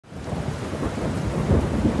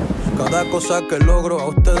Cada cosa que logro a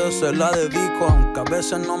ustedes se la dedico, aunque a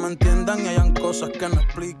veces no me entiendan y hayan cosas que no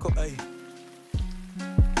explico. Ey.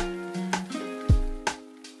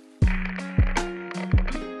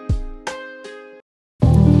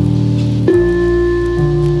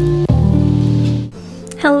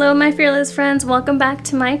 Hello my fearless friends, welcome back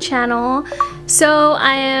to my channel. So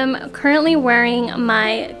I am currently wearing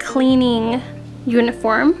my cleaning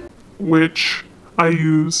uniform, which I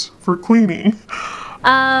use for cleaning.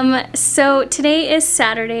 So today is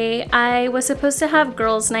Saturday. I was supposed to have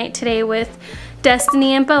girls' night today with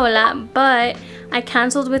Destiny and Paola, but I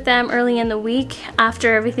canceled with them early in the week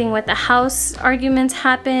after everything with the house arguments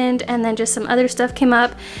happened, and then just some other stuff came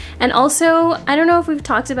up. And also, I don't know if we've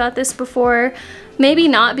talked about this before, maybe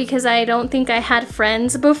not, because I don't think I had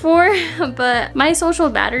friends before, but my social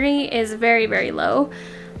battery is very, very low.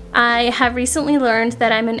 I have recently learned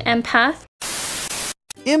that I'm an empath.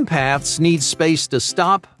 Empaths need space to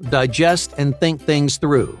stop, digest, and think things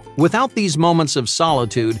through. Without these moments of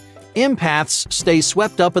solitude, empaths stay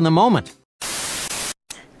swept up in the moment.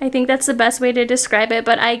 I think that's the best way to describe it,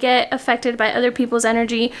 but I get affected by other people's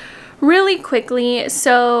energy really quickly,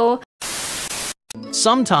 so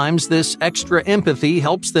sometimes this extra empathy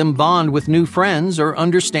helps them bond with new friends or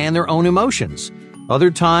understand their own emotions.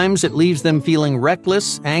 Other times it leaves them feeling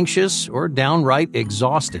reckless, anxious, or downright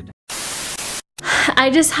exhausted. I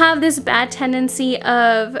just have this bad tendency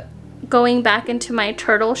of going back into my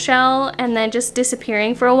turtle shell and then just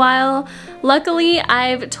disappearing for a while. Luckily,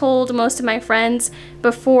 I've told most of my friends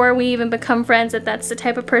before we even become friends that that's the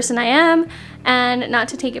type of person I am and not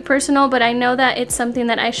to take it personal, but I know that it's something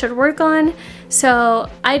that I should work on. So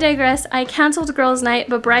I digress. I canceled girls' night,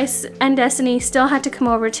 but Bryce and Destiny still had to come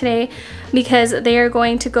over today because they are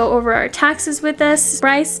going to go over our taxes with us.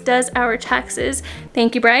 Bryce does our taxes.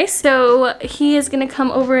 Thank you, Bryce. So he is gonna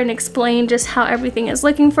come over and explain just how everything is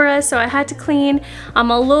looking for us. So I had to clean. I'm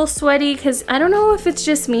a little sweaty because I don't know if it's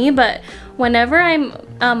just me, but whenever I'm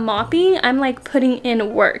mopping, I'm like putting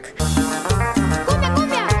in work.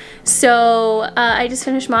 So I just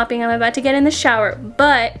finished mopping. I'm about to get in the shower,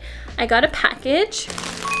 but I got a package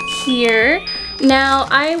here. Now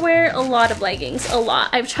I wear a lot of leggings, a lot.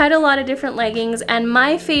 I've tried a lot of different leggings, and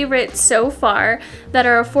my favorite so far that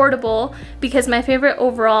are affordable, because my favorite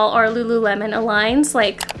overall are Lululemon Aligns.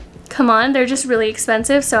 Like, come on, they're just really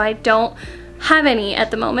expensive, so I don't have any at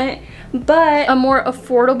the moment. But a more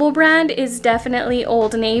affordable brand is definitely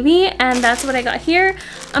Old Navy, and that's what I got here.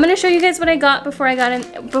 I'm gonna show you guys what I got before I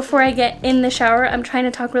get in the shower. I'm trying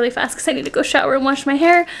to talk really fast because I need to go shower and wash my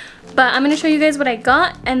hair, but I'm gonna show you guys what I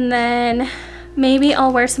got, and then maybe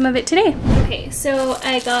I'll wear some of it today. Okay, so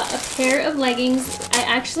I got a pair of leggings. I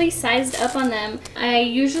actually sized up on them. I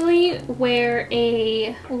usually wear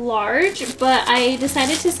a large, but I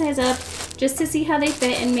decided to size up just to see how they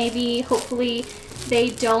fit, and maybe hopefully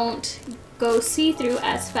they don't go see-through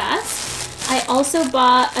as fast. I also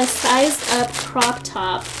bought a sized up crop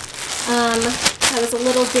top. I was a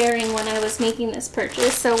little daring when I was making this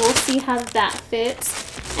purchase, so we'll see how that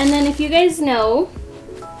fits. And then if you guys know,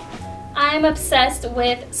 I'm obsessed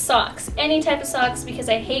with socks, any type of socks, because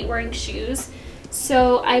I hate wearing shoes.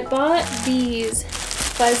 So I bought these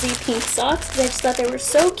fuzzy pink socks because I just thought they were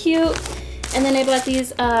so cute. And then I bought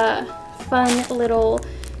these fun little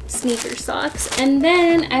sneaker socks, and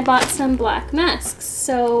then I bought some black masks,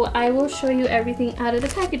 so I will show you everything out of the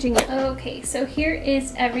packaging. Okay, so here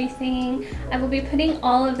is everything. I will be putting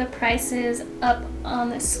all of the prices up on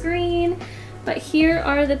the screen, but here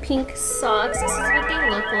are the pink socks. This is what they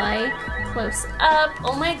look like close up.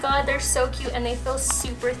 Oh my god, they're so cute, and they feel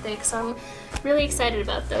super thick, so I'm really excited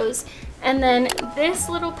about those. And then this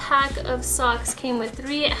little pack of socks came with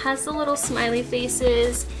 3. It has the little smiley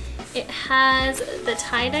faces, it has the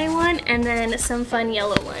tie-dye one, and then some fun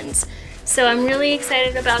yellow ones. So I'm really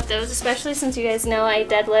excited about those, especially since you guys know I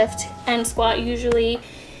deadlift and squat usually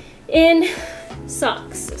in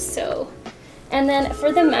socks. So, and then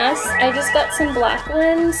for the masks, I just got some black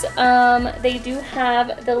ones. They do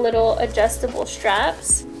have the little adjustable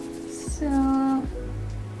straps. So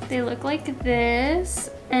they look like this,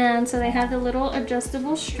 and so they have the little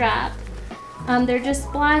adjustable strap. They're just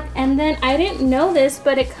black, and then I didn't know this,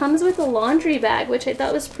 but it comes with a laundry bag, which I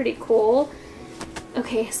thought was pretty cool.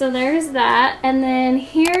 Okay, so there's that, and then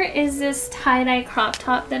here is this tie-dye crop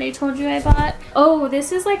top that I told you I bought. Oh,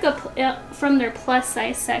 this is like from their plus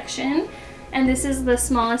size section, and this is the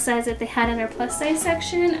smallest size that they had in their plus size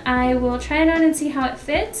section. I will try it on and see how it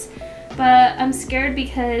fits, but I'm scared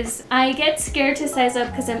because I get scared to size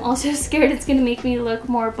up because I'm also scared it's gonna make me look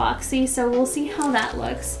more boxy, so we'll see how that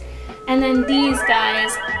looks. And then these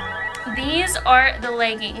guys These are the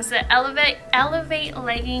leggings. The Elevate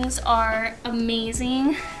leggings are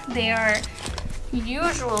amazing. They are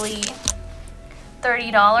usually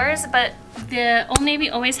 $30, but the Old Navy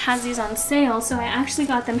always has these on sale, so I actually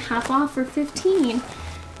got them half off for $15.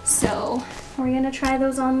 So we're gonna try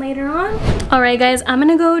those on later on. All right, guys, I'm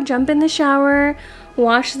gonna go jump in the shower,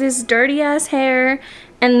 wash this dirty ass hair,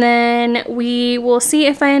 and then we will see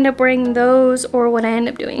if I end up wearing those or what I end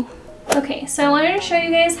up doing. Okay, so I wanted to show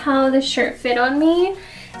you guys how this shirt fit on me.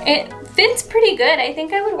 It fits pretty good. I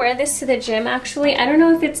think I would wear this to the gym, actually. I don't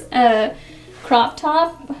know if it's a crop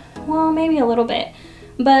top. Well, maybe a little bit.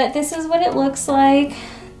 But this is what it looks like.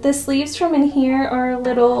 The sleeves from in here are a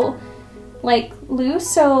little, like, loose,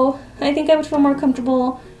 so I think I would feel more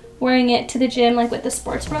comfortable wearing it to the gym, like with the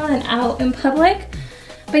sports bra, than out in public.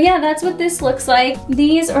 But yeah, that's what this looks like.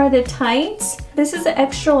 These are the tights. This is an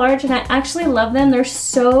extra large, and I actually love them. They're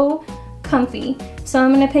so comfy. So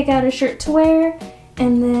I'm gonna pick out a shirt to wear,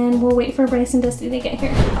 and then we'll wait for Bryce and Dusty to get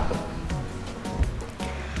here.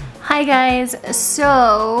 Hi guys,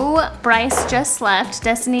 so Bryce just left.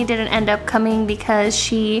 Destiny didn't end up coming because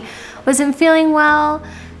she wasn't feeling well.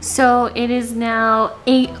 So it is now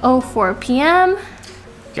 8:04 p.m. You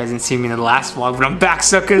guys didn't see me in the last vlog, but I'm back,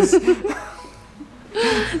 suckers.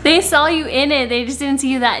 They saw you in it, they just didn't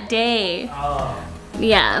see you that day. Oh.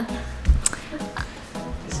 Yeah.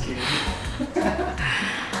 Just kidding.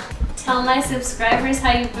 Tell my subscribers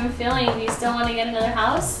how you've been feeling. Do you still want to get another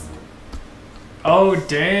house? Oh,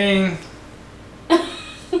 dang.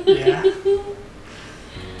 Yeah.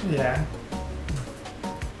 Yeah.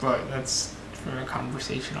 But that's for a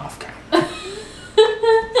conversation off camera.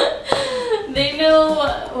 They know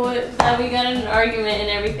that we got in an argument and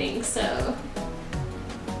everything, so.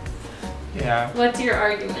 Yeah. What's your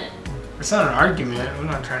argument? It's not an argument. I'm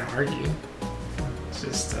not trying to argue. It's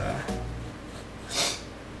just,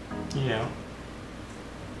 you know.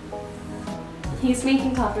 He's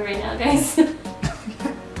making coffee right now, guys.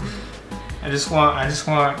 I just want, I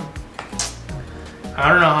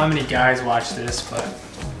don't know how many guys watch this, but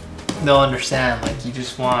they'll understand. Like, you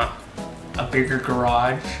just want a bigger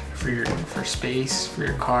garage for space, for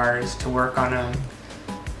your cars, to work on them.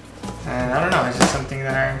 And I don't know, it's just something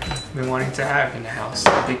that I've been wanting to have in the house,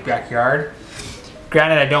 a big backyard.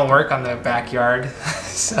 Granted, I don't work on the backyard,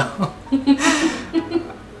 so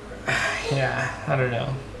yeah, I don't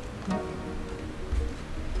know.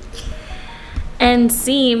 And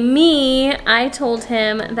see, me, I told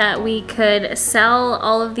him that we could sell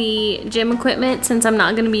all of the gym equipment since I'm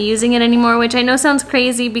not going to be using it anymore, which I know sounds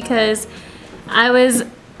crazy because I was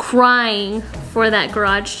crying for that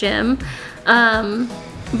garage gym.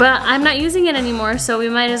 But I'm not using it anymore, so we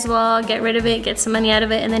might as well get rid of it, get some money out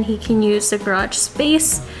of it, and then he can use the garage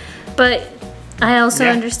space. But I also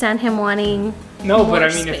understand him wanting No, but I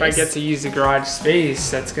mean, space. if I get to use the garage space,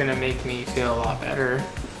 that's gonna make me feel a lot better.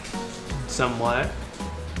 Somewhat.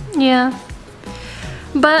 Yeah.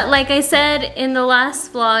 But like I said in the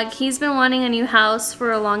last vlog, he's been wanting a new house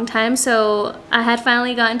for a long time, so I had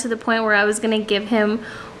finally gotten to the point where I was gonna give him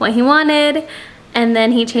what he wanted, and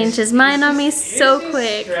then he changed his mind on me so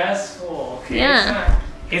quick. It's stressful. Okay? Yeah.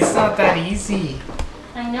 It's not that easy.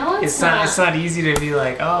 I know it's not. It's not easy to be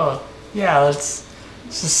like, oh, yeah, let's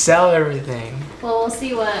just sell everything. Well, we'll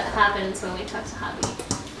see what happens when we talk to Hobby.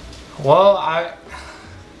 Well, I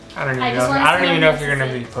don't even know. I don't even know if you're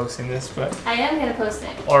gonna say. be posting this, but I am gonna post it.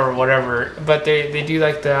 or whatever. But they do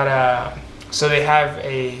like that. So they have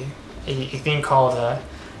a thing called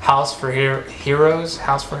House for Heroes,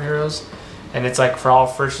 and it's like for all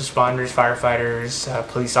first responders, firefighters,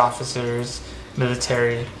 police officers,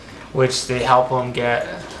 military, which they help them get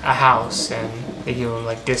a house, and they give them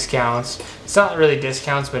like discounts. It's not really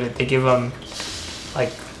discounts, but they give them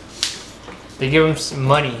some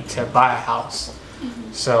money to buy a house.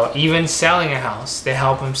 So even selling a house, they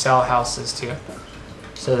help them sell houses too.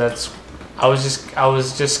 So that's, I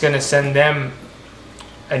was just gonna send them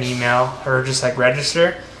an email or just like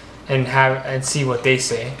register and see what they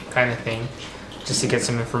say, kind of thing, just to get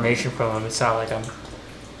some information from them. It's not like I'm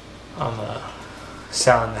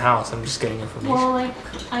selling the house. I'm just getting information. Well, like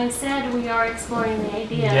I said, we are exploring the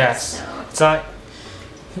idea. Yes. So. It's not.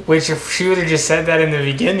 Which if she would have just said that in the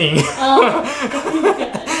beginning. Oh.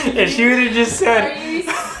 If she would have just said. Are you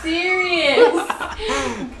serious?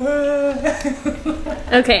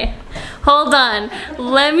 Okay, hold on.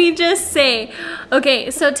 Let me just say. Okay,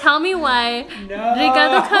 so tell me why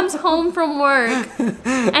Ricardo comes home from work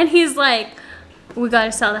and he's like, we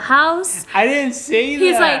gotta sell the house. I didn't say that.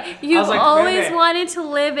 He's like, you've always "Bebe." wanted to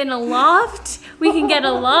live in a loft. We can get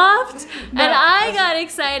a loft. And I got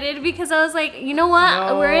excited because I was like, you know what?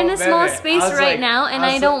 No, We're in a small Bebe. space I was right like- now, and I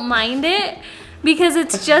I was don't mind it because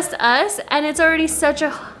it's just us, and it's already such a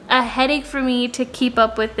headache for me to keep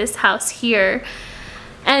up with this house here.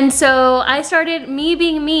 And so I started, me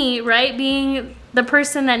being me, right? Being the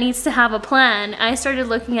person that needs to have a plan, I started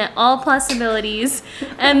looking at all possibilities.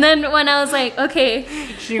 And then when I was like, okay.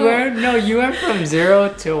 You went from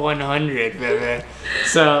 0 to 100, baby.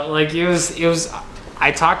 So like it was,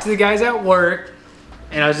 I talked to the guys at work,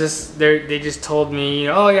 and I was just, they just told me,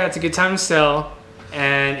 oh yeah, it's a good time to sell.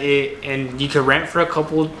 And you could rent for a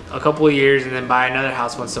couple of years and then buy another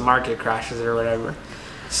house once the market crashes or whatever.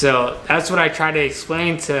 So that's what I tried to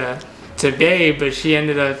explain to Babe, but she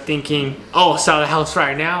ended up thinking, oh, sell the house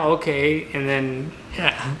right now, okay, and then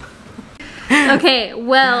yeah. Okay,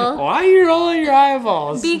 well. Why are you rolling your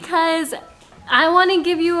eyeballs? Because I want to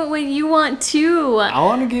give you what you want too. I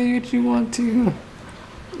want to give you what you want too.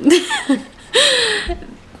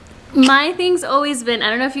 My thing's always been, I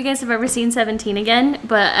don't know if you guys have ever seen 17 Again,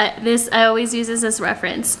 but I always use this as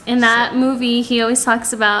reference. In that movie, he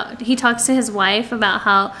talks to his wife about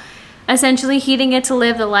how essentially he didn't get to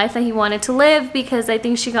live the life that he wanted to live because I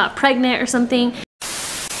think she got pregnant or something.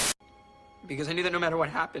 Because I knew that no matter what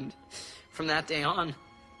happened, from that day on,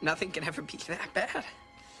 nothing can ever be that bad.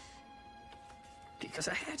 Because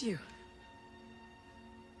I had you.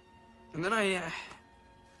 And then I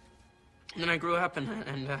grew up and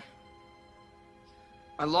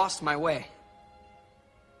I lost my way.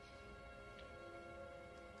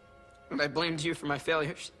 And I blamed you for my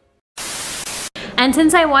failures. And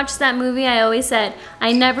since I watched that movie, I always said,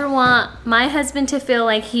 I never want my husband to feel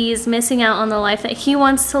like he's missing out on the life that he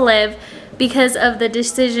wants to live because of the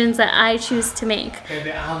decisions that I choose to make.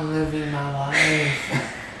 Baby, I'm living my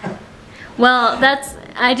life. Well, that's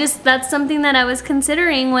something that I was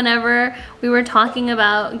considering whenever we were talking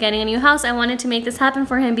about getting a new house. I wanted to make this happen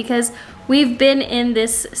for him because we've been in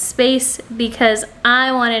this space because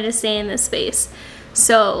I wanted to stay in this space.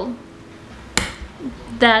 So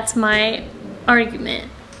that's my argument.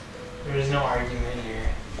 There's no argument here.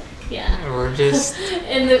 Yeah. We're just... I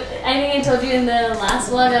think I told you in the last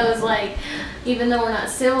vlog, I was like, even though we're not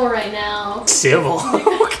civil right now. Civil?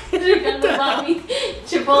 You're gonna buy me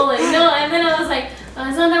Chipotle. No, and then I was like, oh,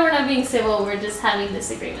 it's not that we're not being civil, we're just having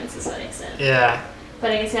disagreements is what I said. Yeah.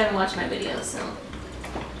 But I guess you haven't watched my videos, so.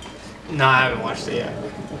 No, I haven't watched it yet.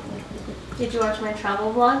 Did you watch my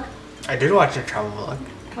travel vlog? I did watch your travel vlog.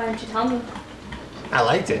 Why didn't you tell me? I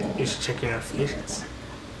liked it. You should check your notifications.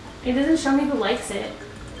 It doesn't show me who likes it.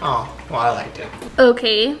 Oh, well, I liked it.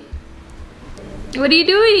 Okay. What are you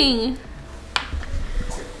doing?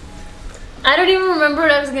 I don't even remember what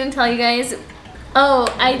I was gonna tell you guys. Oh,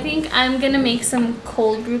 I think I'm gonna make some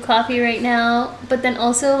cold brew coffee right now, but then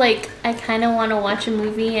also like I kind of want to watch a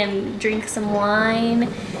movie and drink some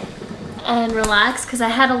wine and relax because I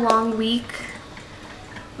had a long week.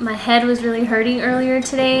 My head was really hurting earlier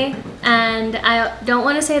today, and I don't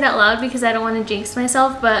want to say that loud because I don't want to jinx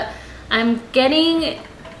myself, but I'm getting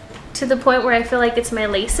to the point where I feel like it's my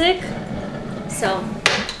LASIK. So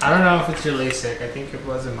I don't know if it's your LASIK. I think it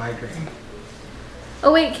was a migraine.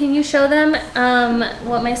 oh wait, can you show them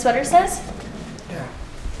what my sweater says? Yeah.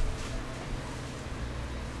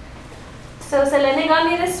 So Selene got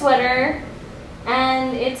me this sweater,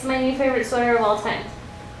 and it's my new favorite sweater of all time.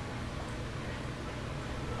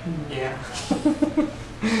 Yeah.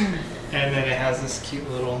 And then it has this cute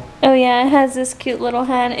little... Oh yeah, it has this cute little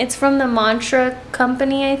hand. It's from the Mantra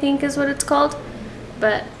company, I think is what it's called.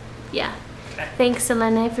 But yeah. Thanks,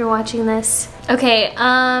 Selene, if you're watching this. Okay, so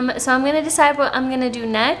I'm gonna decide what I'm gonna do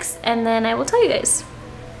next, and then I will tell you guys.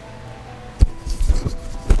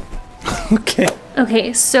 Okay.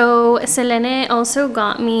 Okay, so Selene also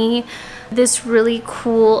got me this really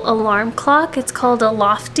cool alarm clock. It's called a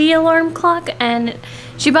Loftie alarm clock, and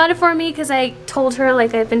she bought it for me because I told her,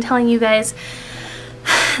 like I've been telling you guys,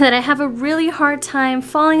 that I have a really hard time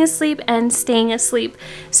falling asleep and staying asleep.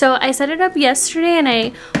 So I set it up yesterday, and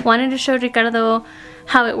I wanted to show Ricardo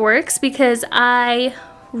how it works because I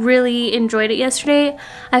really enjoyed it yesterday.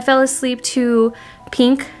 I fell asleep to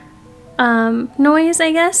pink noise,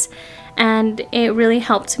 I guess, and it really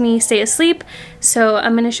helped me stay asleep. So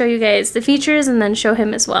I'm going to show you guys the features and then show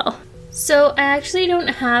him as well. So I actually don't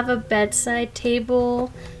have a bedside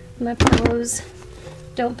table. My pillows,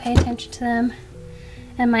 don't pay attention to them,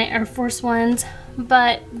 and my Air Force ones,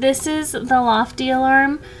 but this is the Loftie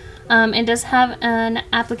alarm. It does have an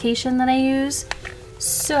application that I use,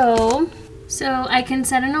 so I can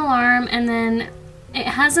set an alarm, and then it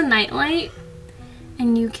has a night light,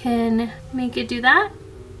 and you can make it do that.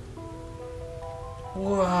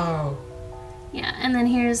 Whoa. Yeah, and then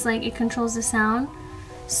here's like it controls the sound.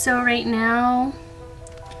 So right now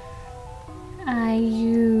I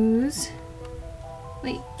use,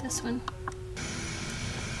 wait, this one.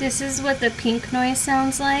 This is what the pink noise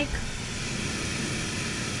sounds like.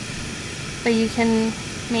 But you can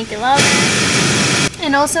make it louder.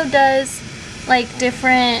 It also does like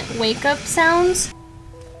different wake up sounds.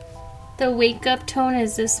 The wake up tone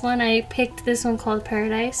is this one. I picked this one called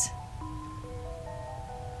Paradise.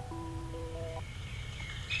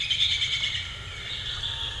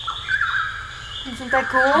 Isn't that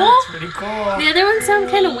cool? That's pretty cool. The other ones sound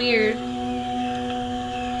kind of weird.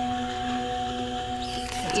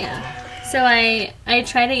 Yeah. So I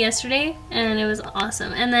tried it yesterday and it was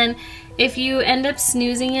awesome. And then if you end up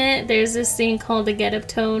snoozing it, there's this thing called the get up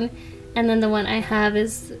tone. And then the one I have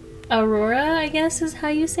is Aurora, I guess is how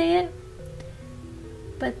you say it.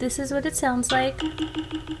 But this is what it sounds like.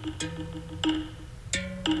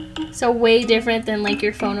 So way different than like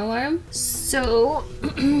your phone alarm. So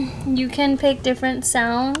you can pick different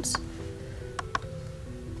sounds.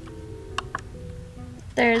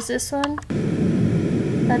 There's this one.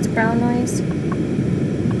 That's brown noise.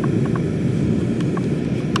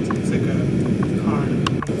 It's like a car.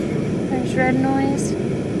 There's red noise.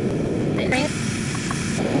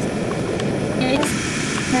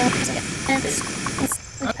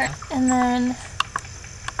 And then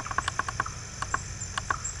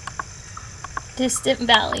Distant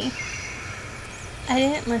Valley. I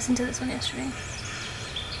didn't listen to this one yesterday.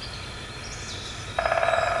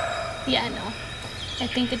 Yeah, I know. I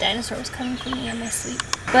think a dinosaur was coming for me on my sleep.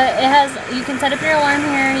 But it has, you can set up your alarm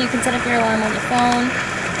here, you can set up your alarm on the phone.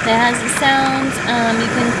 It has the sounds, you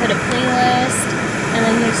can put a playlist, and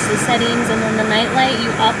then here's the settings, and then the nightlight, you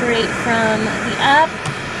operate from the app,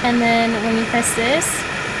 and then when you press this,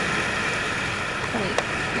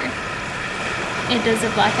 it does a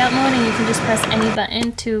blackout mode, and you can just press any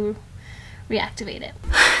button to reactivate it.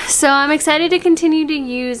 So I'm excited to continue to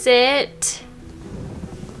use it.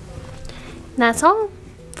 And that's all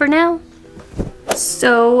for now.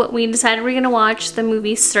 So we decided we're gonna watch the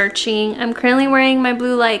movie Searching. I'm currently wearing my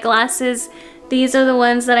blue light glasses. These are the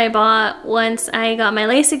ones that I bought once I got my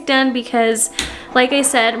LASIK done because, like I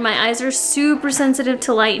said, my eyes are super sensitive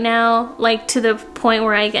to light now, like to the point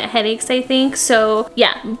where I get headaches, I think. So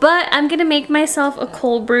yeah, but I'm gonna make myself a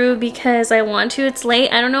cold brew because I want to. It's late.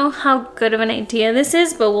 I don't know how good of an idea this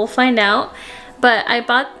is, but we'll find out. But I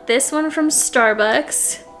bought this one from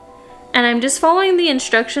Starbucks. And I'm just following the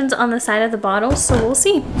instructions on the side of the bottle, so we'll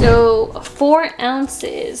see. So 4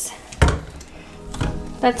 ounces.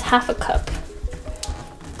 That's half a cup.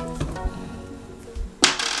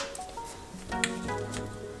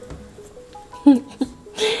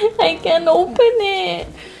 I can't open it.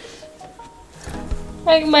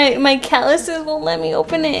 Like my calluses won't let me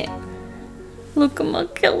open it. Look at my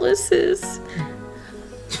calluses.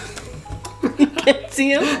 You can't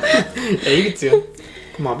see them? Yeah, you can see them.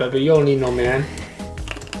 Come on, baby, you don't need no man.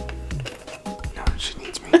 No, she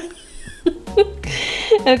needs me.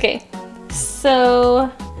 Okay,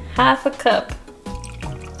 so half a cup.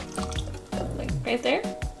 Like right there.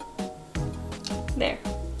 There.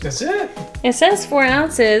 That's it? It says 4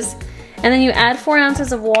 ounces, and then you add 4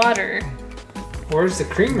 ounces of water. Where's the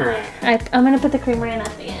creamer at? I'm gonna put the creamer in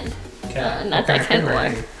at the end. Okay. Not that kind of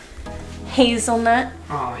water. Hazelnut.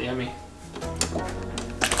 Oh, yummy.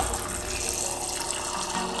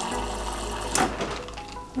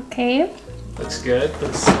 Okay. Looks good.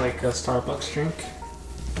 Looks like a Starbucks drink.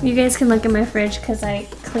 You guys can look in my fridge because I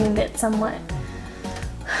cleaned it somewhat.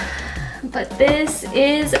 But this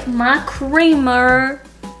is my creamer.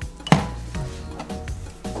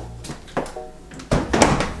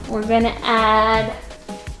 We're gonna add.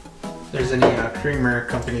 If there's any creamer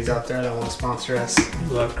companies out there that want to sponsor us, we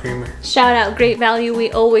love creamer. Shout out, Great Value.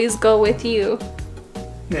 We always go with you.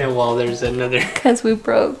 Yeah, well, there's another. Because we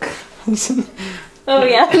broke. Oh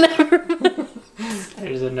yeah, never mind.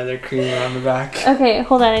 There's another creamer on the back. Okay,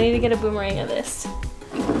 hold on. I need to get a boomerang of this.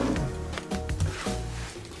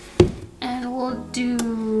 And we'll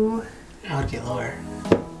do. I'll get lower.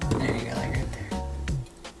 There you go, like right there.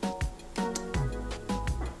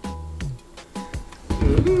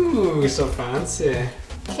 Ooh, so fancy.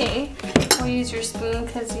 Okay, we'll use your spoon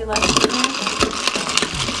because you like spoons.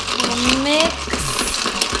 We'll mix.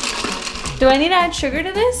 Do I need to add sugar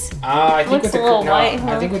to this? I think Looks with the a little white,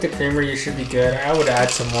 huh? I think with the creamer you should be good. I would add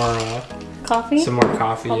some more Coffee? Some more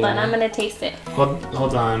coffee. Hold on, yeah. I'm gonna taste it.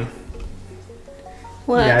 Hold on.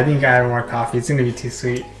 What? Yeah, I think I add more coffee. It's gonna be too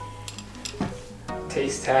sweet.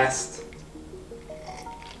 Taste test.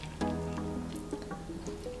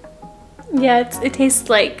 Yeah, it tastes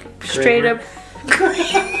like straight up.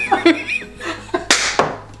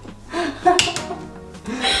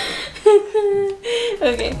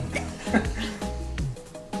 Okay.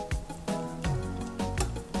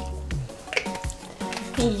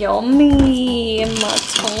 Yummy,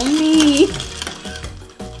 Matoni.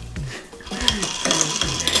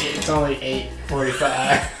 It's only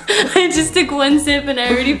 8:45. I just took one sip and I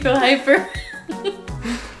already feel hyper.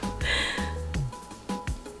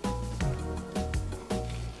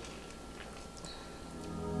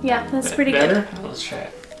 Yeah, that's pretty Better? good. Let's try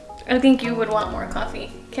it. I think you would want more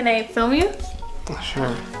coffee. Can I film you?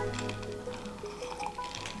 Sure.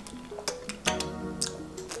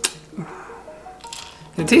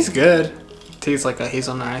 It tastes good. It tastes like a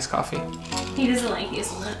hazelnut iced coffee. He doesn't like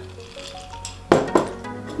hazelnut.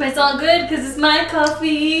 But it's all good because it's my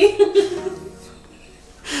coffee.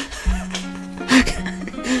 Okay.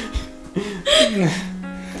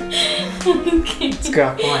 Let's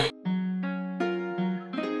go. Come on.